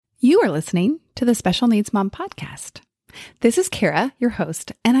You are listening to the Special Needs Mom podcast. This is Kara, your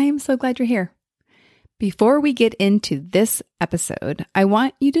host, and I am so glad you're here. Before we get into this episode, I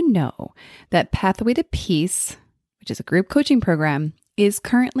want you to know that Pathway to Peace, which is a group coaching program, is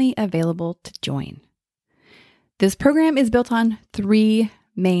currently available to join. This program is built on three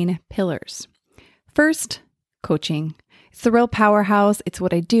main pillars. First, coaching. It's the real powerhouse. It's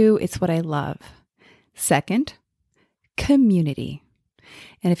what I do. It's what I love. Second, community.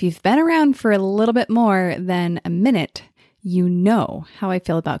 And if you've been around for a little bit more than a minute, you know how I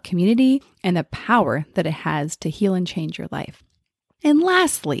feel about community and the power that it has to heal and change your life. And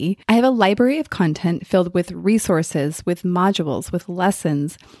lastly, I have a library of content filled with resources, with modules, with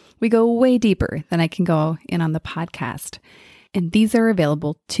lessons. We go way deeper than I can go in on the podcast. And these are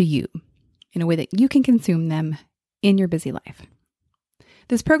available to you in a way that you can consume them in your busy life.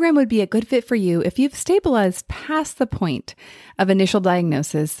 This program would be a good fit for you if you've stabilized past the point of initial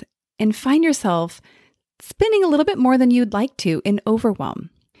diagnosis and find yourself spinning a little bit more than you'd like to in overwhelm.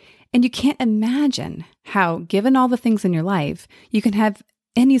 And you can't imagine how, given all the things in your life, you can have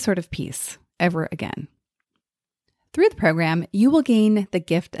any sort of peace ever again. Through the program, you will gain the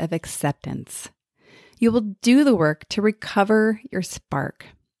gift of acceptance. You will do the work to recover your spark.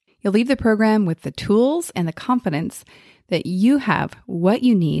 You'll leave the program with the tools and the confidence that you have what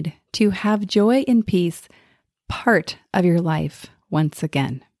you need to have joy and peace part of your life once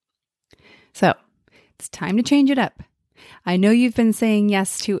again. So it's time to change it up. I know you've been saying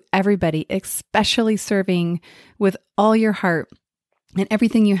yes to everybody, especially serving with all your heart and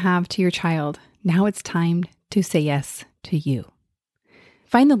everything you have to your child. Now it's time to say yes to you.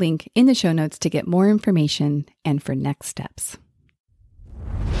 Find the link in the show notes to get more information and for next steps.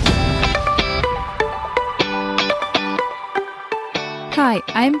 Hi,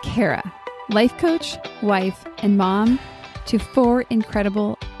 I'm Kara, life coach, wife, and mom to 4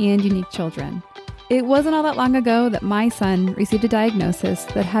 incredible and unique children. It wasn't all that long ago that my son received a diagnosis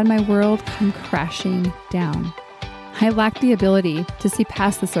that had my world come crashing down. I lacked the ability to see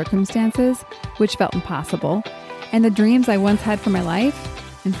past the circumstances, which felt impossible, and the dreams I once had for my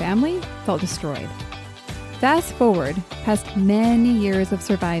life and family felt destroyed. Fast forward past many years of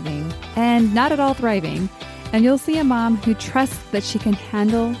surviving and not at all thriving, and you'll see a mom who trusts that she can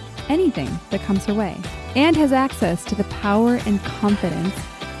handle anything that comes her way and has access to the power and confidence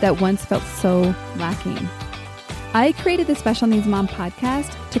that once felt so lacking. I created the Special Needs Mom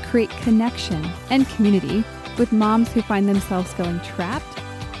podcast to create connection and community with moms who find themselves feeling trapped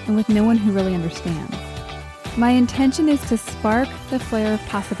and with no one who really understands. My intention is to spark the flare of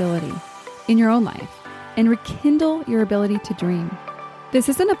possibility in your own life and rekindle your ability to dream. This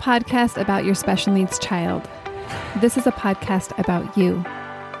isn't a podcast about your special needs child. This is a podcast about you.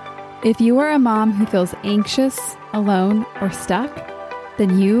 If you are a mom who feels anxious, alone, or stuck,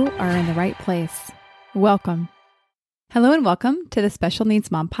 then you are in the right place. Welcome. Hello and welcome to the Special Needs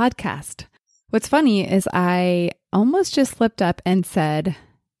Mom podcast. What's funny is I almost just slipped up and said,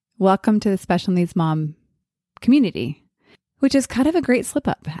 welcome to the Special Needs Mom community, which is kind of a great slip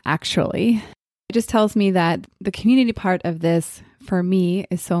up, actually. It just tells me that the community part of this for me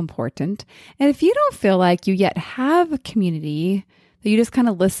is so important. And if you don't feel like you yet have a community, that you just kind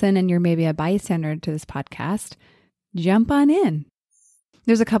of listen and you're maybe a bystander to this podcast, jump on in.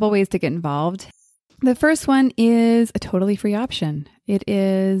 There's a couple ways to get involved. The first one is a totally free option. It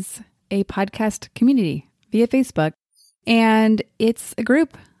is a podcast community via Facebook. And it's a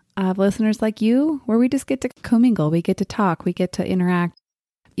group of listeners like you where we just get to commingle. We get to talk. We get to interact.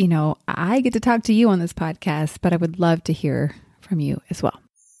 You know, I get to talk to you on this podcast, but I would love to hear from you as well.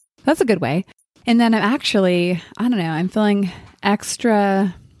 That's a good way. And then I'm feeling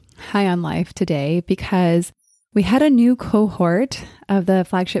extra high on life today because we had a new cohort of the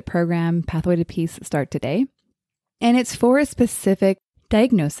flagship program, Pathway to Peace, start today. And it's for a specific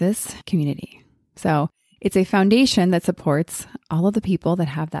diagnosis community. So it's a foundation that supports all of the people that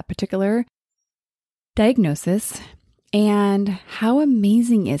have that particular diagnosis. And how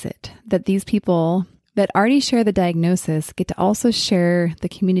amazing is it that these people that already share the diagnosis get to also share the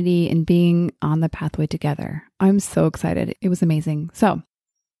community and being on the pathway together. I'm so excited. It was amazing. So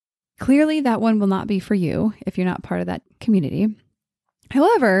clearly that one will not be for you if you're not part of that community.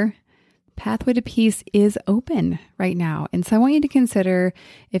 However, Pathway to Peace is open right now. And so I want you to consider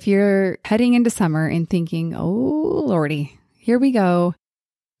if you're heading into summer and thinking, oh, Lordy, here we go.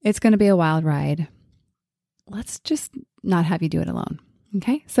 It's going to be a wild ride. Let's just not have you do it alone.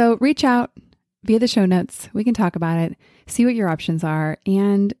 Okay. So reach out via the show notes. We can talk about it, see what your options are.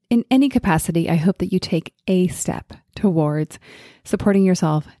 And in any capacity, I hope that you take a step towards supporting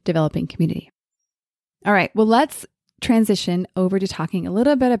yourself, developing community. All right. Well, let's transition over to talking a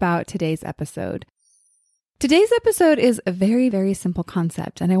little bit about today's episode. Today's episode is a very, very simple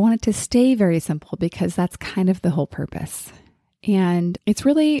concept, and I want it to stay very simple because that's kind of the whole purpose. And it's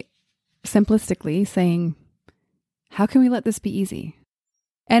really simplistically saying, how can we let this be easy?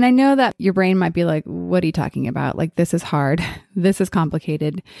 And I know that your brain might be like, what are you talking about? Like, this is hard. This is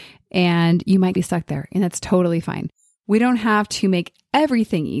complicated. And you might be stuck there, and that's totally fine. We don't have to make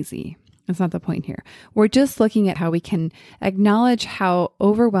everything easy. That's not the point here. We're just looking at how we can acknowledge how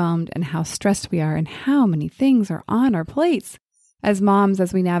overwhelmed and how stressed we are and how many things are on our plates as moms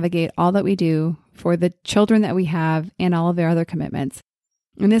as we navigate all that we do for the children that we have and all of their other commitments.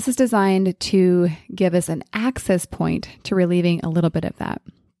 And this is designed to give us an access point to relieving a little bit of that.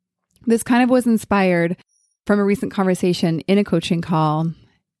 This kind of was inspired from a recent conversation in a coaching call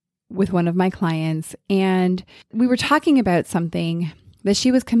with one of my clients. And we were talking about something that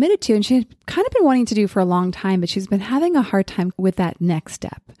she was committed to and she had kind of been wanting to do for a long time, but she's been having a hard time with that next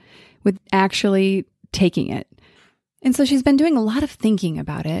step, with actually taking it. And so she's been doing a lot of thinking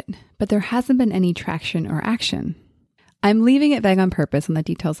about it, but there hasn't been any traction or action. I'm leaving it vague on purpose on the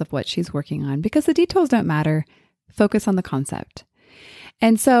details of what she's working on because the details don't matter. Focus on the concept.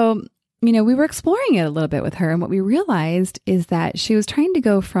 And so, we were exploring it a little bit with her. And what we realized is that she was trying to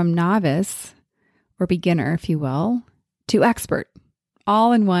go from novice or beginner, if you will, to expert,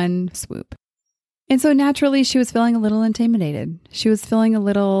 all in one swoop. And so naturally, she was feeling a little intimidated. She was feeling a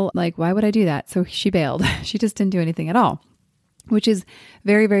little like, why would I do that? So she bailed. She just didn't do anything at all, which is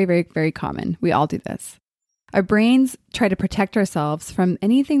very, very, very, very common. We all do this. Our brains try to protect ourselves from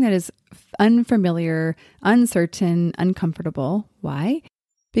anything that is unfamiliar, uncertain, uncomfortable. Why?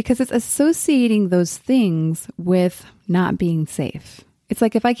 Because it's associating those things with not being safe. It's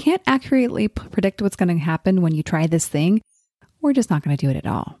like, if I can't accurately predict what's going to happen when you try this thing, we're just not going to do it at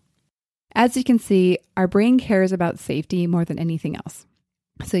all. As you can see, our brain cares about safety more than anything else.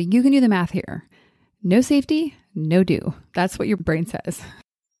 So you can do the math here. No safety, no do. That's what your brain says.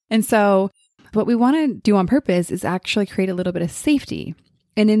 And so what we want to do on purpose is actually create a little bit of safety.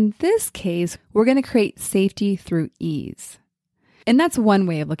 And in this case, we're going to create safety through ease. And that's one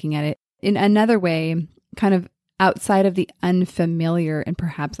way of looking at it. In another way, kind of outside of the unfamiliar and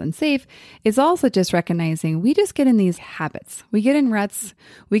perhaps unsafe, is also just recognizing we just get in these habits. We get in ruts.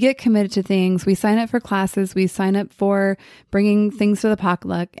 We get committed to things. We sign up for classes. We sign up for bringing things to the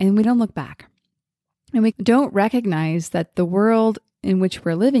potluck, and we don't look back. And we don't recognize that the world in which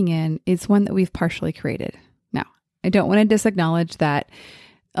we're living in is one that we've partially created. Now, I don't want to disacknowledge that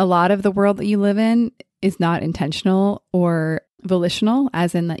a lot of the world that you live in is not intentional or volitional,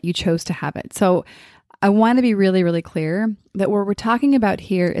 as in that you chose to have it. So I want to be really, really clear that what we're talking about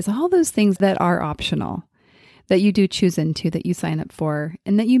here is all those things that are optional, that you do choose into, that you sign up for,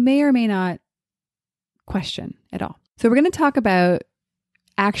 and that you may or may not question at all. So we're going to talk about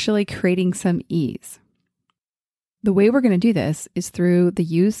actually creating some ease. The way we're going to do this is through the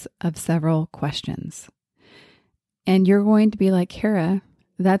use of several questions. And you're going to be like, Kara,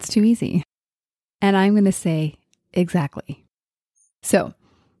 that's too easy. And I'm going to say, exactly. So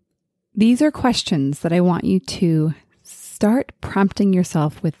these are questions that I want you to start prompting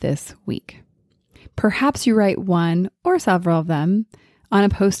yourself with this week. Perhaps you write one or several of them on a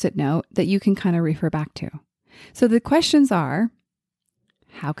Post-it note that you can kind of refer back to. So the questions are,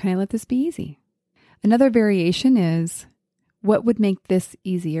 how can I let this be easy? Another variation is, what would make this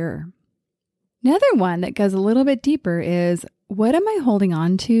easier? Another one that goes a little bit deeper is, what am I holding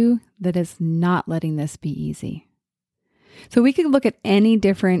on to that is not letting this be easy? So we could look at any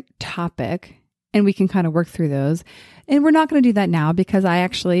different topic and we can kind of work through those. And we're not going to do that now because I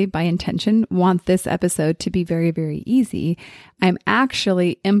actually, by intention, want this episode to be very, very easy. I'm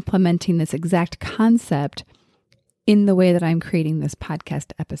actually implementing this exact concept in the way that I'm creating this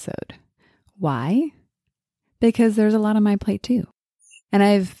podcast episode. Why? Because there's a lot on my plate too. And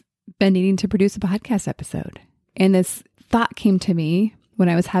I've been needing to produce a podcast episode. And this thought came to me when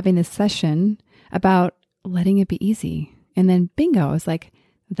I was having this session about letting it be easy. And then bingo, I was like,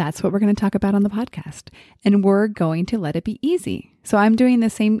 that's what we're going to talk about on the podcast. And we're going to let it be easy. So I'm doing the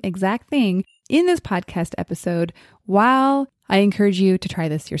same exact thing in this podcast episode while I encourage you to try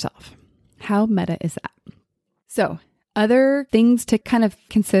this yourself. How meta is that? So other things to kind of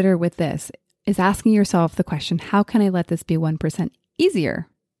consider with this is asking yourself the question, how can I let this be 1% easier?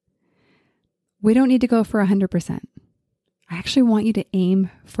 We don't need to go for 100%. I actually want you to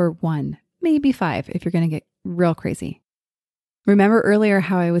aim for 1, maybe 5 if you're going to get real crazy. Remember earlier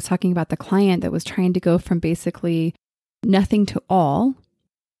how I was talking about the client that was trying to go from basically nothing to all.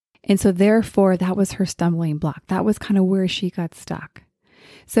 And so therefore that was her stumbling block. That was kind of where she got stuck.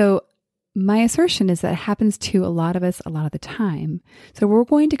 So my assertion is that it happens to a lot of us a lot of the time. So we're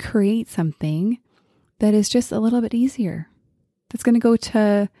going to create something that is just a little bit easier. That's going to go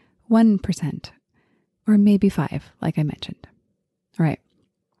to 1% or maybe 5%, like I mentioned. All right.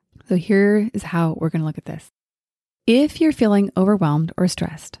 So here is how we're going to look at this. If you're feeling overwhelmed or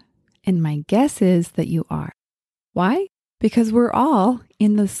stressed, and my guess is that you are. Why? Because we're all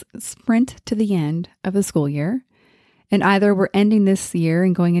in this sprint to the end of the school year. And either we're ending this year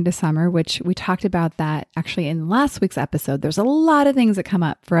and going into summer, which we talked about that actually in last week's episode. There's a lot of things that come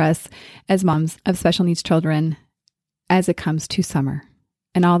up for us as moms of special needs children as it comes to summer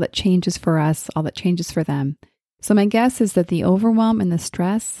and all that changes for us, all that changes for them. So my guess is that the overwhelm and the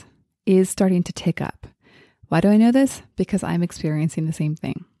stress is starting to tick up. Why do I know this? Because I'm experiencing the same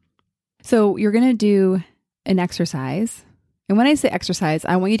thing. So you're going to do an exercise. And when I say exercise,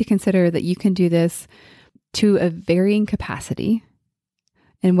 I want you to consider that you can do this to a varying capacity.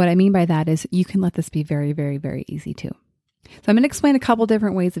 And what I mean by that is you can let this be very, very, very easy too. So I'm going to explain a couple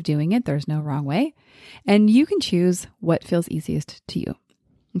different ways of doing it. There's no wrong way. And you can choose what feels easiest to you.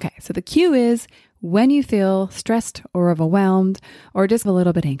 Okay, so the cue is when you feel stressed or overwhelmed or just a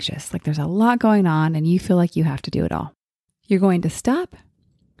little bit anxious, like there's a lot going on and you feel like you have to do it all. You're going to stop,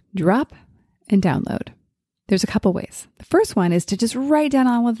 drop, and download. There's a couple ways. The first one is to just write down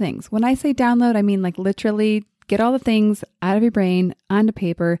all the things. When I say download, I mean like literally get all the things out of your brain onto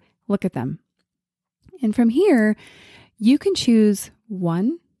paper, look at them. And from here, you can choose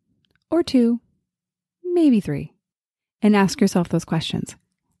 1 or 2, maybe 3, and ask yourself those questions.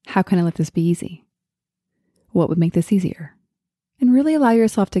 How can I let this be easy? What would make this easier? And really allow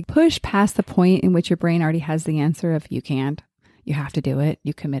yourself to push past the point in which your brain already has the answer of you can't, you have to do it,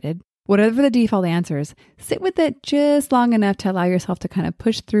 you committed. Whatever the default answer is, sit with it just long enough to allow yourself to kind of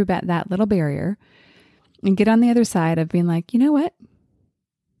push through that little barrier and get on the other side of being like, you know what?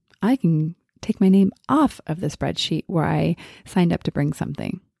 I can take my name off of the spreadsheet where I signed up to bring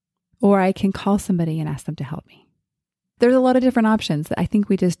something, or I can call somebody and ask them to help me. There's a lot of different options that I think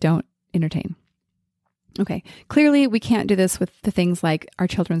we just don't entertain. Okay, clearly we can't do this with the things like our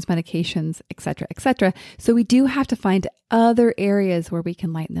children's medications, et cetera, et cetera. So we do have to find other areas where we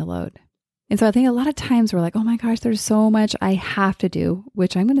can lighten the load. And so I think a lot of times we're like, oh my gosh, there's so much I have to do,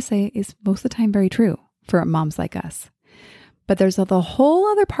 which I'm going to say is most of the time very true for moms like us. But there's the whole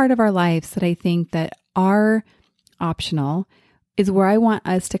other part of our lives that I think that are optional is where I want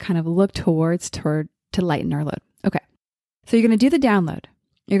us to kind of look toward to lighten our load. Okay, so you're going to do the download.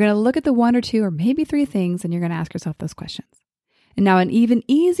 You're going to look at the 1 or 2 or maybe 3 things, and you're going to ask yourself those questions. And now an even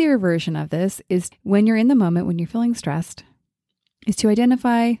easier version of this is when you're in the moment, when you're feeling stressed, is to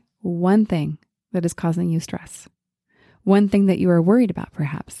identify one thing that is causing you stress, one thing that you are worried about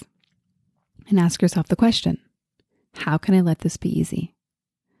perhaps, and ask yourself the question, how can I let this be easy?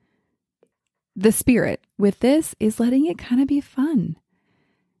 The spirit with this is letting it kind of be fun.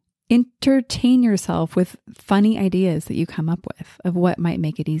 Entertain yourself with funny ideas that you come up with of what might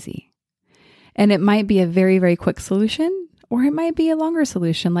make it easy. And it might be a very, very quick solution, or it might be a longer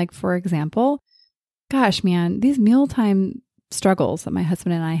solution. Like, for example, gosh, man, these mealtime struggles that my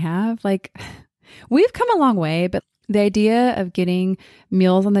husband and I have, like, we've come a long way, but the idea of getting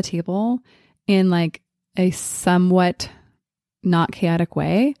meals on the table in like a somewhat not chaotic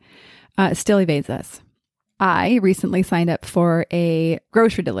way still evades us. I recently signed up for a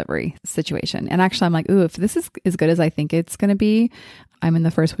grocery delivery situation. And actually, I'm like, ooh, if this is as good as I think it's going to be, I'm in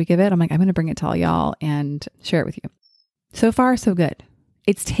the first week of it. I'm like, I'm going to bring it to all y'all and share it with you. So far, so good.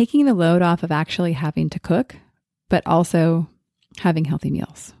 It's taking the load off of actually having to cook, but also having healthy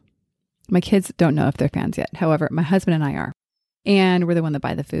meals. My kids don't know if they're fans yet. However, my husband and I are. And we're the one that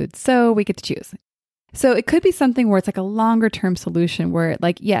buy the food. So we get to choose. So it could be something where it's like a longer term solution where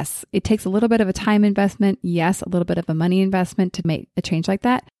like, yes, it takes a little bit of a time investment. Yes, a little bit of a money investment to make a change like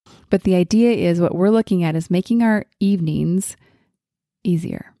that. But the idea is what we're looking at is making our evenings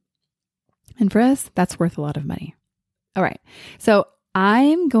easier. And for us, that's worth a lot of money. All right. So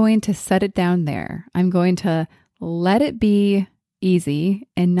I'm going to set it down there. I'm going to let it be easy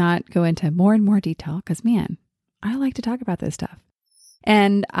and not go into more and more detail because, man, I like to talk about this stuff.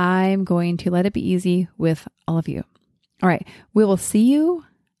 And I'm going to let it be easy with all of you. All right. We will see you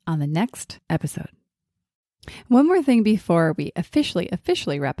on the next episode. One more thing before we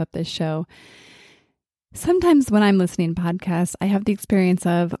officially wrap up this show. Sometimes when I'm listening to podcasts, I have the experience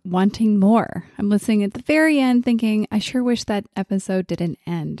of wanting more. I'm listening at the very end thinking, I sure wish that episode didn't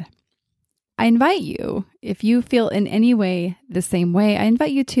end. I invite you, if you feel in any way the same way, I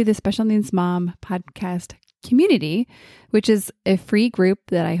invite you to the Special Needs Mom podcast community, which is a free group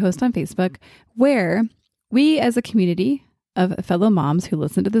that I host on Facebook, where we as a community of fellow moms who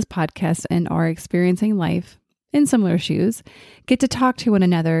listen to this podcast and are experiencing life in similar shoes, get to talk to one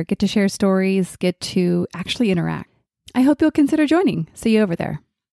another, get to share stories, get to actually interact. I hope you'll consider joining. See you over there.